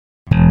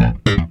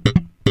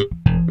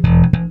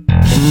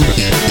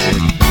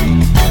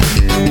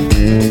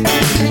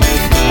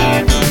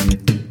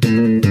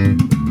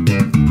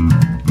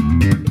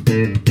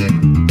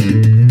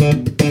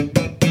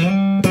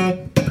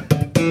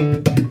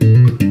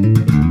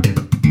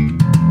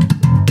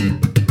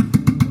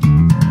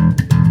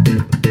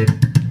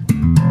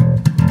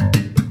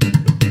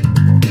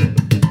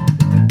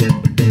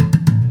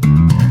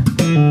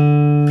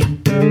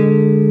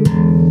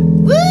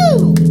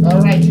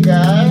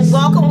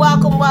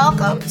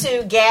welcome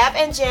to Gab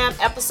and Jam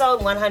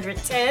episode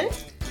 110.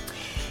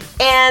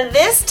 And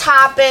this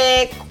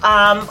topic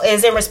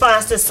is in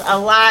response to a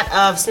lot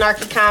of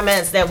snarky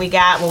comments that we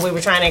got when we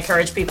were trying to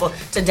encourage people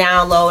to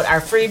download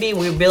our freebie.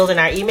 We're building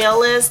our email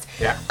list.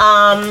 Yeah.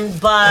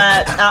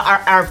 But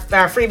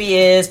our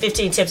freebie is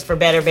 15 tips for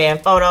better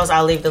band photos.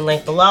 I'll leave the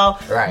link below.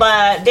 Right.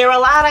 But there are a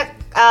lot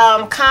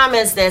of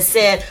comments that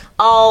said,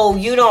 oh,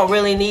 you don't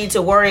really need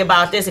to worry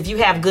about this. If you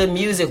have good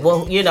music,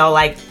 well, you know,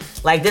 like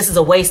this is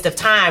a waste of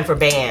time for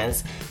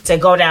bands to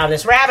go down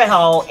this rabbit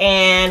hole.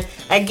 And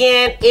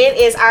again, it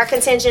is our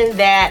contention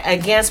that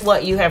against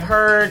what you have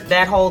heard,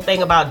 that whole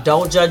thing about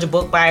don't judge a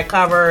book by a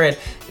cover and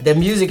the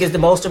music is the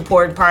most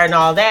important part and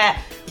all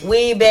that,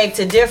 we beg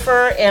to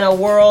differ in a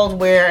world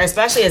where,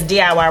 especially as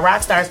DIY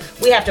rock stars,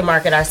 we have to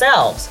market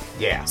ourselves.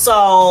 Yeah.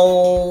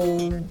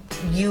 So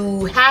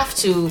you have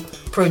to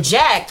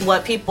project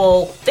what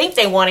people think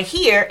they want to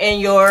hear in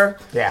your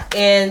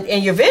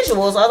in your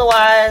visuals.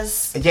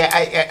 Otherwise,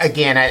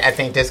 I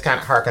think this kind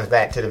of harkens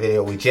back to the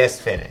video we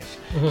just finished.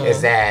 Mm-hmm.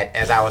 Is that,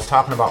 as I was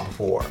talking about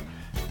before,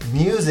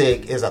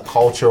 music is a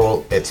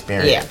cultural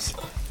experience.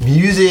 Yeah.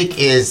 Music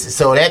is,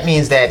 so that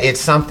means that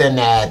it's something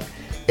that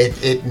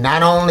it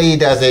not only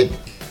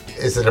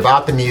is it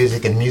about the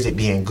music and music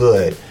being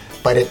good,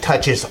 but it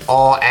touches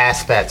all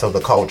aspects of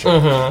the culture.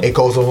 Mm-hmm. It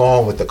goes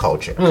along with the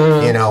culture.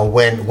 Mm-hmm. You know,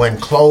 when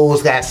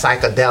clothes got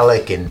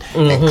psychedelic and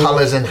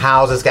colors in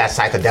houses got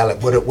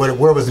psychedelic,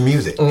 where was the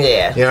music?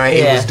 Yeah. You know,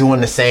 it was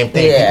doing the same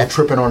thing. Yeah. People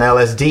tripping on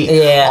LSD.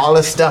 Yeah. All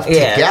this stuff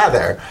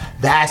together,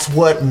 that's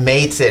what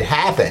makes it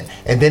happen.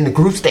 And then the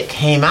groups that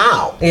came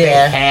out, they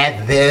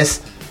had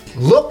this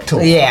look to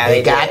them. Yeah,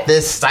 they got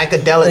this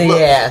psychedelic look.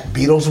 Yeah.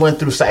 Beatles went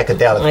through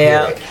psychedelic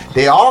period.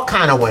 They all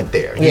kind of went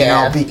there, you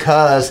know,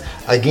 because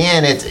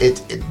again,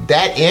 it's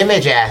that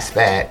image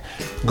aspect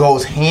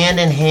goes hand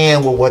in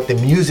hand with what the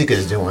music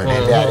is doing,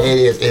 and that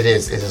it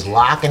is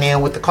locking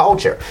in with the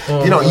culture.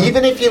 Mm-hmm. You know,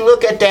 even if you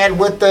look at that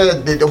with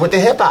the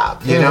hip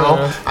hop, you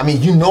know, I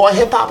mean, you know a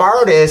hip hop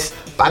artist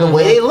by the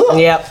way they look.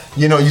 Yep.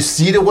 You know, you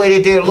see the way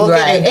that they're looking.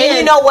 Right. And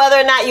you know whether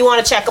or not you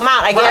want to check them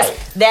out. I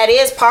guess that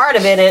is part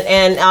of it.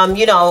 And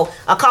you know,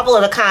 a couple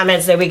of the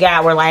comments that we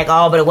got were like,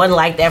 oh, but it wasn't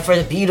like that for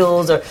the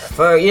Beatles or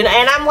for, you know,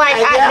 and I'm like,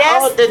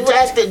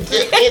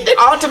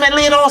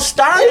 ultimately it all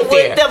started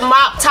with the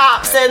mop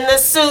tops and the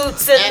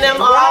suits and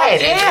them all.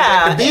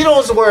 And the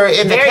Beatles were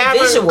in the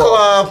Cavern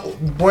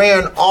Club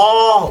wearing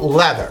all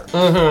leather.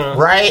 Mm-hmm.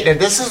 Right? And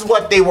this is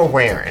what they were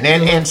wearing.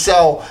 And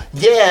so,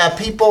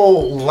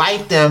 people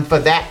liked them for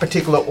that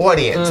particular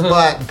audience. Mm-hmm.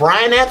 But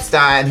Brian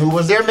Epstein, who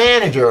was their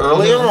manager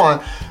early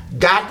on,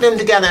 got them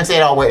together and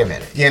said, oh, wait a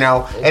minute, you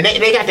know. And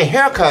they got the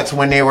haircuts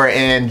when they were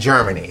in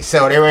Germany.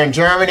 So they were in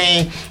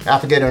Germany, I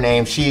forget her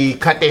name, she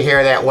cut their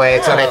hair that way.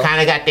 So they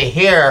kind of got the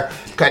hair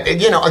cut,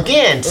 you know,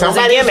 again,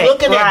 somebody's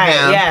looking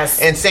at them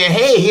and saying,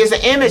 hey, here's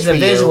an image for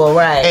visual, you.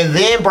 Right. And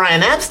then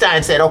Brian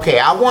Epstein said, okay,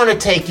 I want to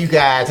take you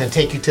guys and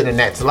take you to the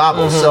next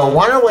level. Mm-hmm. So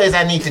one of the ways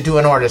I need to do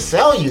in order to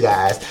sell you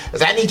guys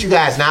is I need you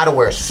guys now to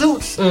wear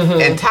suits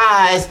and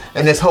ties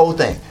and this whole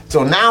thing.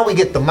 So now we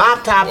get the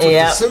mop tops with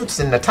the suits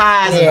and the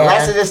ties and the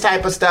rest of this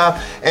type of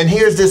stuff. And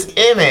here's this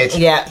image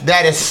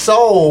that is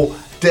so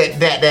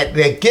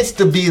that gets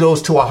the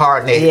Beatles to a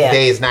hard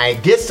day's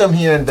night, gets them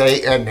here in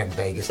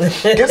Vegas,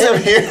 gets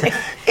them here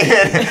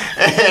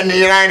in the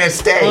United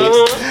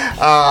States,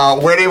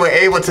 where they were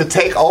able to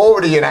take over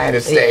the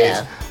United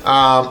States.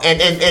 But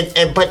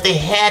they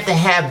had to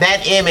have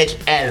that image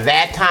at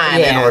that time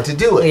in order to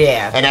do it.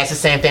 Yeah. And that's the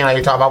same thing like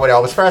you talk about with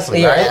Elvis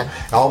Presley, right?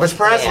 Elvis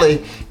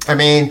Presley, I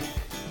mean,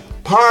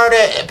 part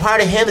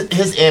of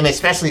his image,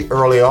 especially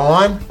early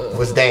on,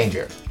 was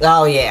danger.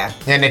 Oh yeah.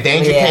 And the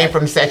danger came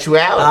from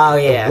sexuality. Oh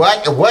yeah.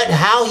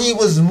 How he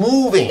was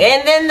moving.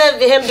 And then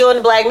him doing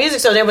the black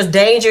music, so there was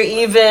danger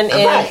even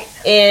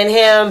in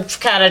him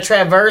kind of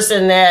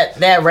traversing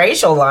that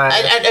racial line.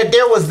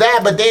 There was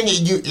that, but then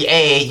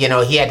you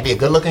know, he had to be a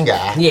good-looking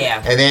guy.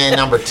 Yeah. And then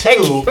number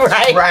two,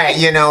 right?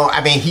 You know,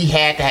 I mean, he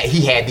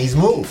had these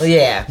moves.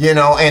 Yeah. You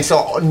know, and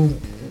so.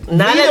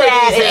 None of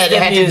that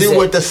had to do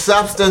with the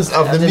substance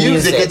of the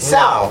music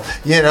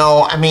itself. No. You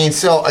know, I mean,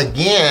 so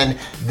again,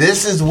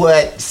 this is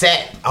what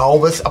set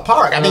Elvis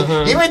apart. I mean,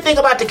 even think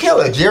about the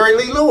killer, Jerry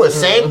Lee Lewis,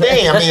 same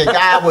thing. I mean, the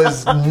guy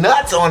was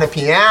nuts on the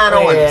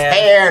piano and his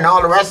hair and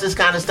all the rest of this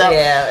kind of stuff.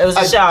 Yeah, it was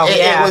a show.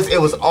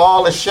 It was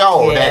all a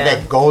show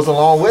that goes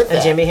along with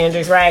that. Jimi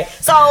Hendrix, right.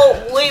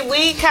 So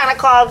we kind of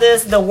call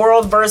this the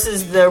world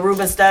versus the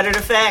Ruben Studdard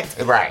effect.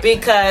 Right.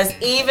 Because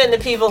even the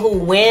people who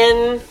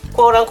win,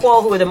 quote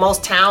unquote, who are the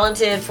most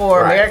talented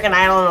for American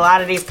Idol and a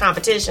lot of these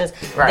competitions,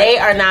 they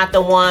are not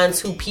the ones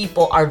who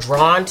people are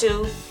drawn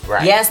to.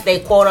 Right. Yes, they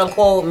quote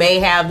unquote may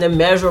have the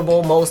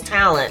measurable most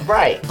talent.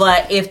 Right.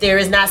 But if there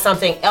is not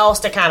something else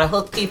to kind of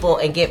hook people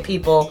and get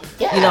people,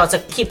 you know, to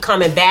keep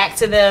coming back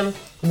to them,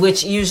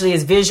 which usually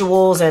is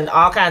visuals and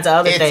all kinds of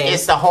other things.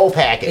 It's the whole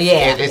package.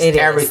 Yeah, it's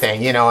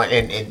everything. You know,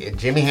 and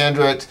Jimi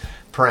Hendrix,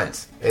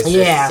 Prince. It's the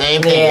Yeah,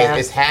 same thing. yeah.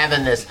 It's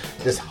having this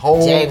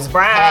whole James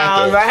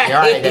Brown, package,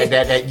 right?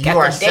 That you Got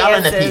are the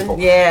selling to dancing, people.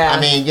 yeah.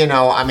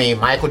 I mean,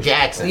 Michael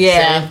Jackson,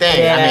 Yeah, same thing.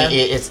 yeah. I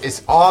mean,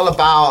 it's all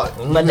about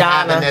you Madonna,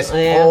 having this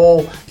yeah.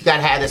 whole. You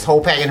gotta have this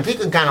whole package, and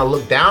people can kind of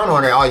look down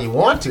on it all you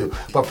want to.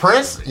 But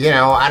Prince,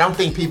 I don't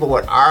think people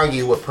would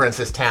argue with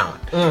Prince's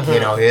talent.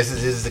 Mm-hmm. This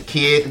is a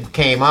kid who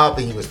came up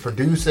and he was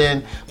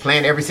producing,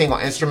 playing every single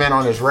instrument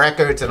on his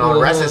records and all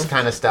the rest of this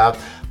kind of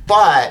stuff.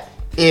 But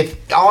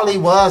if all he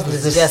was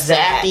this just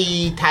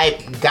sappy type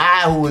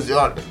guy who was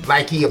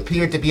like he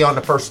appeared to be on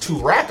the first 2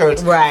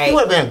 records, right? He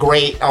would have been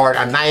great or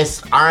a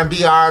nice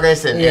R&B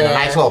artist and a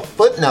nice little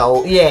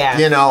footnote,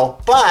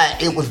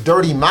 But it was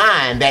Dirty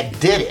Mind that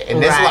did it,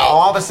 and this is why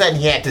all of a sudden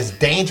he had this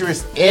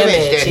dangerous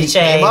image that he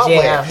came up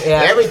with.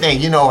 Everything,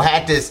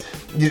 had this.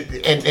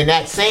 And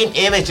that same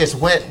image just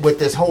went with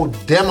this whole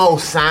demo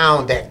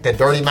sound that the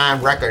Dirty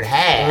Mind record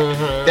had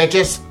that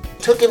just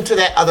took him to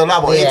that other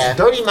level. It's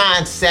Dirty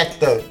Mind set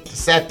the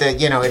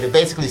it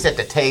basically set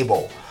the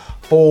table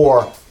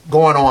for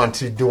going on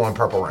to doing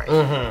Purple Rain.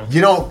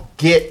 You don't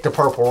get the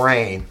Purple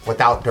Rain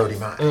without Dirty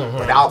Mind,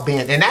 without being,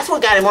 and that's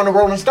what got him on the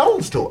Rolling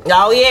Stones tour.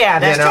 Oh yeah,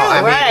 that's true.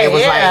 Right? It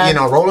was like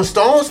Rolling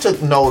Stones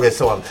took notice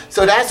of him.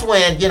 So that's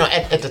when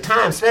at the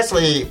time,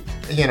 especially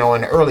in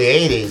the early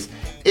 '80s,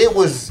 it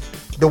was.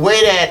 The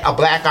way that a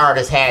black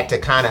artist had to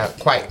kind of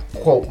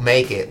quote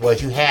make it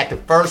was you had to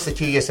first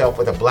secure yourself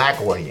with a black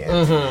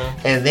audience,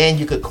 and then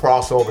you could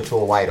cross over to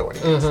a white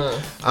audience.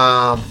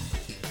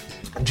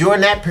 During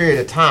that period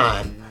of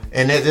time,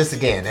 and this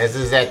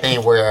is that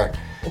thing where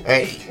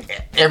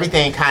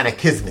everything kind of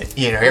kismet,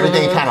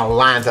 everything kind of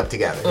lines up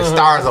together. The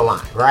stars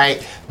align,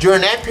 right?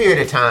 During that period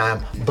of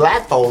time,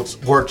 black folks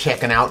were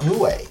checking out New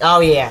Wave. Oh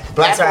yeah,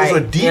 black folks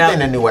were deep in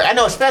the New Wave. I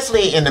know,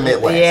 especially in the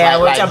Midwest. Yeah,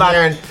 we're talking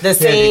about the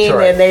scene,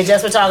 and they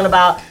just were talking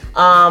about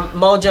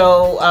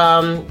Mojo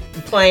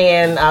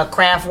playing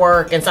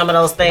Kraftwerk and some of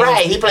those things.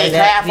 Right, he played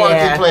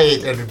Kraftwerk. He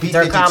played B-52s.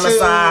 Der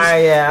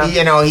Kommissar,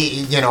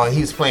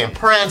 he was playing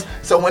Prince.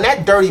 So when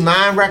that Dirty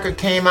Mind record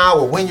came out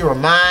with When You Were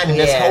Mine and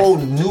this whole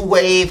new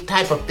wave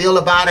type of feel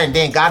about it, and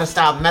then Gotta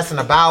Stop Messing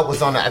About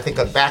was on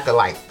the back of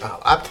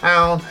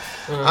Uptown.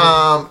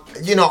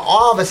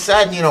 All of a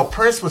sudden,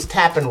 Prince was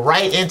tapping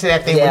right into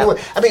that thing. Yeah.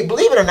 I mean,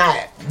 believe it or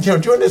not,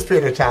 during this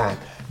period of time,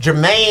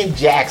 Jermaine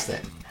Jackson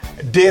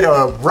did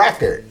a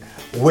record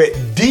with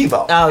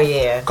Devo. Oh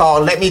yeah.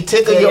 Called "Let Me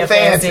Tickle Your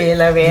Fancy."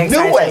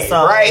 New Wave,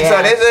 right?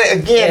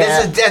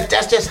 Yeah. So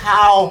that's just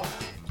how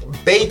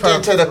baked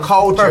into the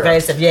culture.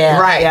 Pervasive,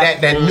 right?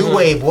 That new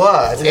wave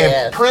was,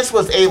 and Prince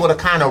was able to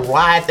kind of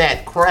ride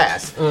that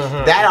crest.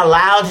 That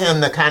allowed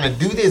him to kind of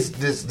do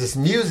this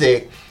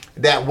music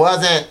that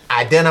wasn't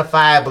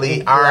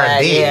identifiably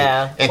R&B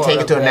and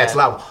take it to the next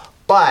level.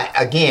 But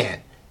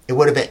again, it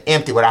would have been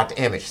empty without the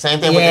image. Same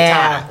thing with the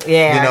time.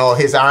 Yeah.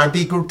 His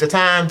R&B group, the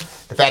time,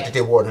 the fact that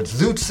they wore the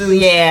zoot suits,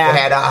 they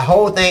had a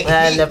whole thing.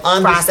 The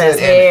processed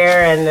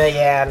hair and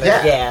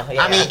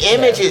I mean,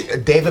 image is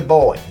David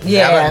Bowie.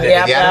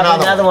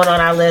 Another one on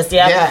our list.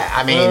 Yeah,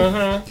 I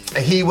mean,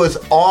 he was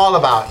all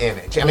about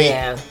image. I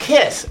mean,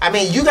 Kiss. I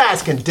mean, you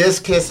guys can diss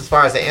Kiss as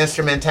far as the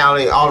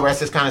instrumentality, all the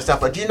rest of this kind of stuff,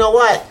 but you know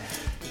what?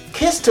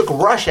 Kiss took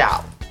Rush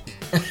out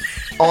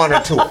on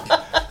a tour.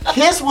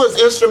 Kiss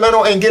was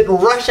instrumental in getting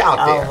Rush out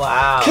there. Oh,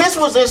 wow. Kiss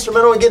was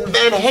instrumental in getting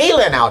Van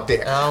Halen out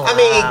there. Oh, I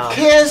mean,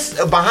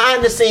 Kiss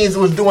behind the scenes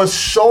was doing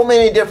so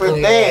many different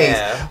things.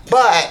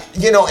 But,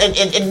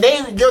 and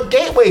they your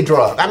gateway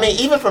drug. I mean,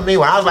 even for me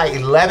when I was like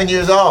 11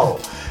 years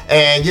old.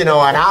 And, and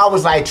I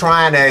was like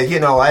trying to,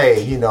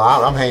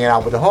 I'm hanging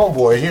out with the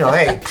homeboys,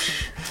 hey,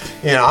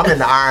 I'm in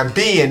the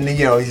R&B and,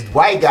 these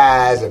white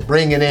guys are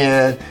bringing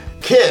in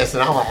Kiss,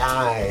 and I'm like,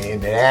 I ain't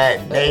into that.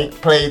 And they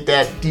played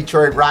that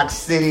Detroit Rock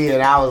City,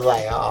 and I was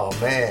like, oh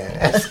man,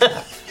 that's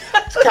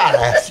kind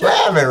of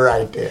slamming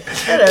right there.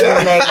 That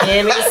doesn't make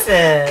any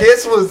sense.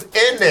 Kiss was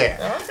in there.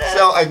 Okay.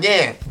 So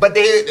again, but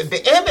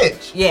the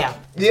image. Yeah.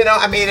 The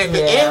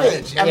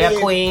image. I mean,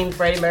 Queen,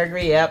 Freddie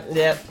Mercury.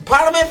 Yep.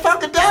 Parliament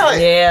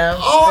Funkadelic. Yeah.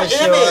 All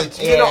image.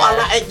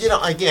 Sure.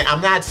 Again,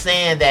 I'm not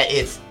saying that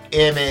it's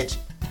image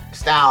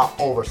style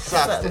over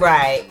substance.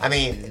 Right. I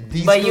mean,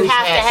 but you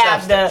have to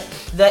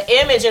have the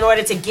image in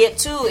order to get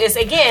to. It's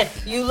again,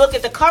 you look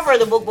at the cover of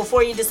the book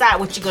before you decide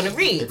what you're going to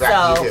read.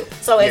 Exactly.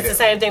 So it's the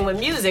same thing with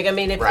music. I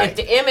mean, if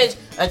the image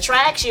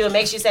attracts you and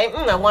makes you say,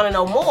 I want to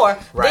know more,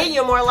 then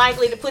you're more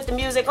likely to put the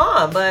music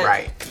on.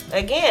 But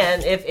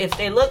again, if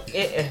they look,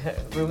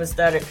 Ruben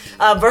Studdard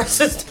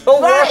versus the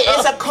world. Right,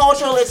 it's a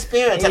cultural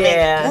experience. I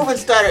mean, Ruben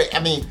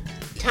Studdard,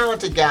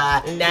 talented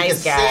guy.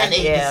 Nice guy.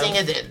 He can sing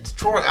it.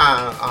 Troy,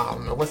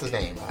 what's his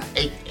name?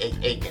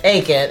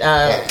 Aiken.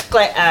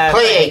 Clay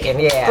Aiken,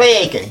 yeah. Clay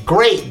Aiken,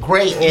 great,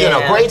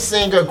 great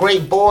singer,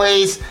 great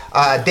voice.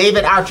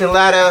 David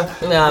Archuleta,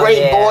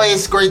 great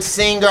voice, great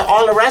singer.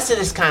 All the rest of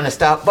this kind of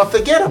stuff, but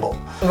forgettable.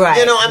 Right.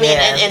 You know, I mean,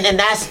 and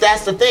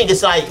that's the thing.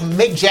 It's like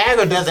Mick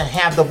Jagger doesn't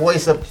have the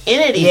voice of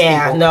any of these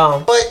people.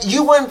 No. But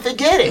you wouldn't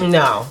forget it.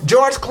 No.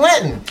 George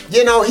Clinton,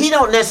 you know, he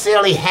don't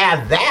necessarily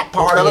have that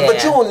part of it,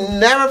 but you will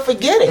never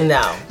forget it.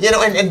 No. You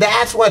know, and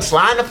that's what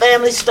Sly and the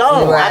Family Stone.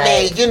 Right. I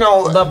mean, you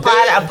know.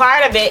 But a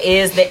part of it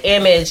is the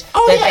image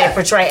that they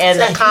portray and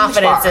the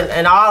confidence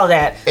and all of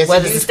that.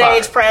 Whether it's the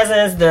stage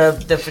presence,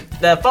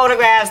 the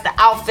photographs, the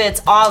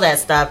outfits, all that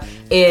stuff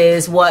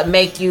is what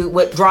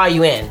draw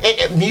you in.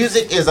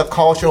 Music is a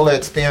cultural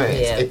experience.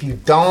 Yeah. If you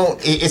don't,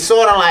 it's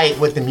sort of like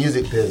with the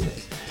music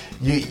business.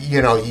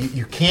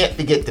 You can't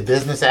forget the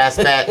business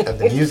aspect of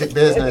the music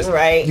business.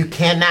 Right. You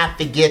cannot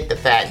forget the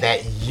fact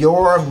that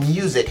your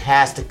music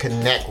has to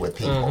connect with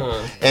people.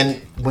 Mm-hmm.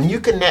 And when you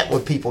connect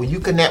with people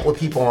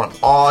on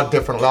all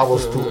different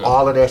levels through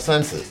all of their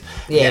senses.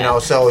 Yeah. You know,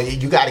 so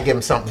you got to give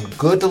them something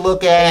good to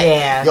look at.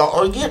 Yeah.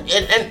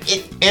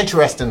 And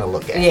interesting to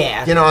look at.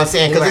 Yeah. You know what I'm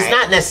saying? Because it's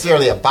not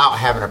necessarily about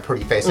having a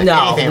pretty face or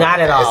anything. Not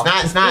at all.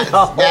 It's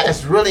not.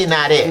 That's really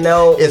not it.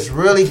 No. It's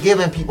really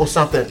giving people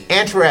something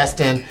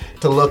interesting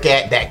to look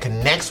at that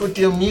connects with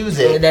your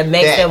music, that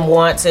makes them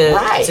want to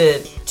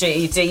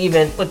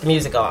even put the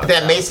music on.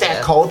 That makes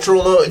that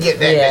cultural,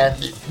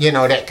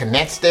 that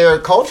connects there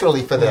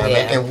culturally for them.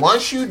 Yeah. And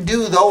once you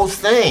do those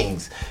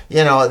things,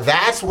 you know,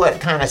 that's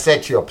what kind of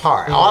sets you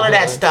apart. Mm-hmm. All of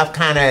that stuff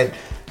kind of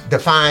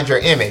defines your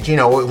image. You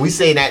know, we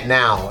say that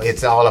now.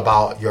 It's all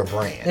about your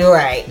brand,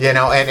 right? You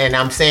know, and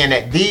I'm saying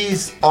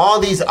that all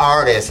these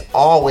artists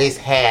always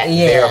had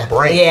their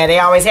brand. Yeah, they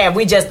always have.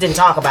 We just didn't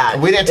talk about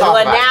it. We didn't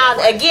talk about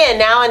it.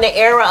 Now in the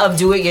era of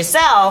do it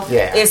yourself,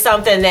 is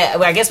something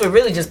that I guess we're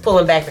really just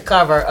pulling back the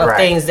cover of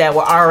things that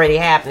were already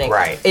happening.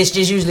 Right. It's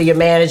just usually your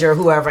manager or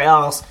whoever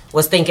else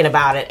was thinking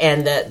about it,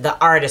 and the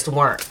artists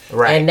weren't.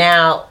 Right. And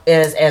now,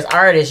 as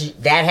artists,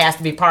 that has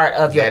to be part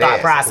of your thought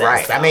process.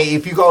 Right. So. I mean,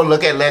 if you go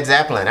look at Led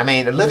Zeppelin, I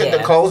mean, look at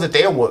the clothes that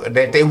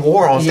they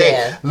wore on stage.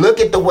 Yeah. Look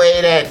at the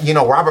way that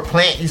Robert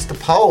Plant used to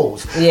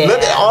pose. Yeah.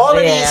 Look at all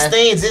of these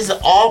things. This is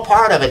all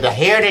part of it. The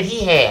hair that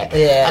he had.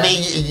 Yeah. I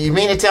mean, you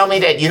mean to tell me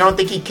that you don't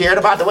think he cared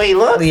about the way he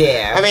looked?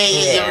 Yeah. I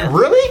mean,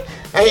 really?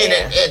 I mean,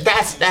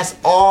 that's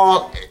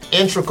all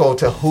integral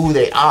to who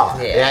they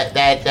are. Yeah.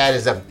 That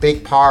is a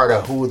big part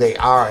of who they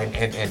are,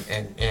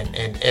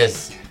 and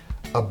is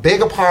a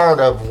bigger part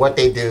of what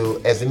they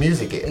do as the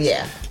music is.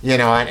 Yeah. You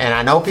know, and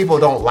I know people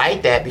don't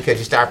like that because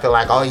you start feeling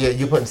like, oh,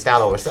 you're putting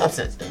style over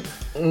substance.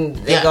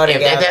 They go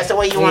together. If that's the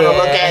way you want to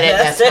look at it,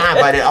 that's fine.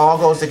 But it all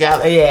goes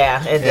together.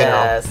 Yeah, it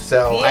does.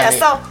 So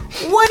so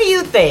what do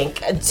you think?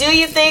 Do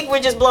you think we're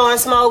just blowing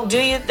smoke? Do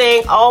you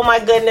think, oh my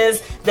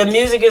goodness, the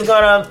music is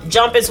gonna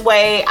jump its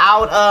way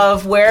out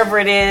of wherever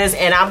it is,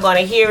 and I'm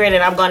gonna hear it,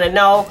 and I'm gonna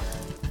know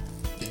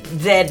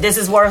that this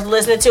is worth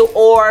listening to?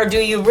 Or do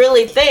you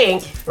really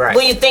think?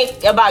 When you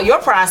think about your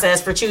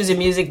process for choosing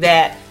music,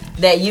 that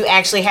you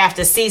actually have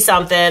to see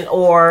something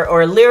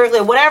or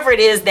lyrically, whatever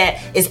it is that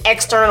is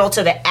external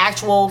to the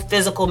actual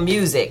physical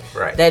music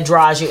that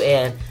draws you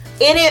in.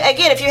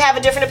 Again, if you have a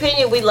different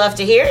opinion, we'd love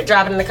to hear it.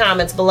 Drop it in the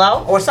comments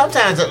below. Or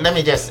sometimes, let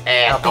me just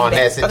add on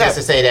this, just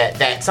to say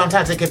that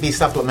sometimes it could be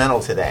supplemental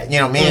to that. You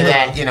know, meaning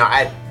that,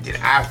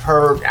 I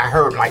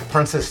heard like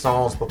Prince's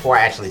songs before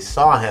I actually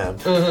saw him.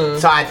 Mm-hmm.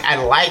 So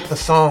I like the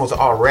songs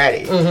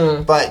already.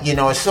 Mm-hmm. But,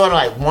 it's sort of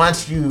like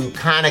once you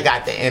kind of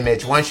got the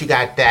image, once you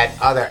got that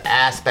other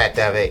aspect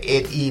of it,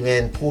 it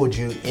even pulled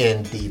you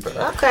in deeper.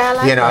 Okay, I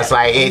like that. It's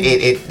like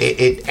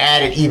it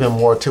added even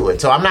more to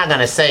it. So I'm not going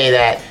to say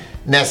that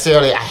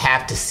necessarily I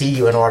have to see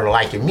you in order to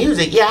like your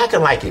music. Yeah, I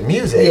can like your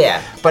music.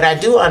 Yeah. But I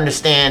do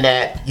understand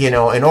that, in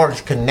order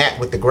to connect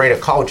with the greater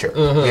culture,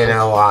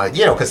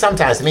 because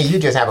sometimes to me, you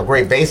just have a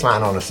great bass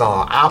line on a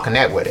song, I'll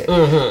connect with it.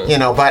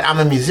 Mm-hmm. But I'm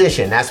a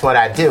musician, that's what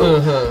I do.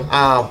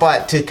 Mm-hmm.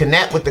 But to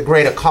connect with the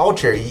greater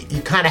culture,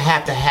 you kind of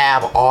have to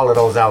have all of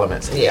those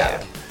elements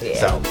together. Yeah.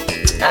 So,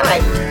 all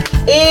right.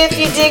 If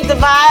you dig the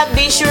vibe,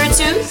 be sure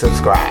to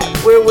subscribe.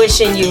 We're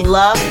wishing you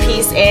love,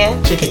 peace,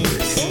 and chicken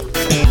grease.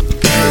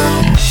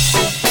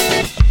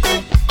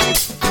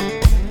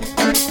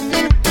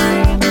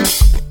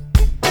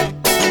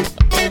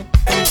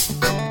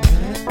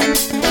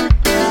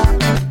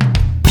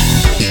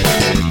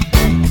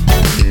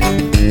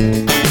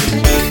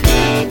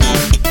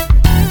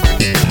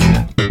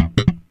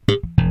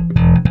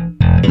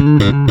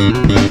 Mm-hmm.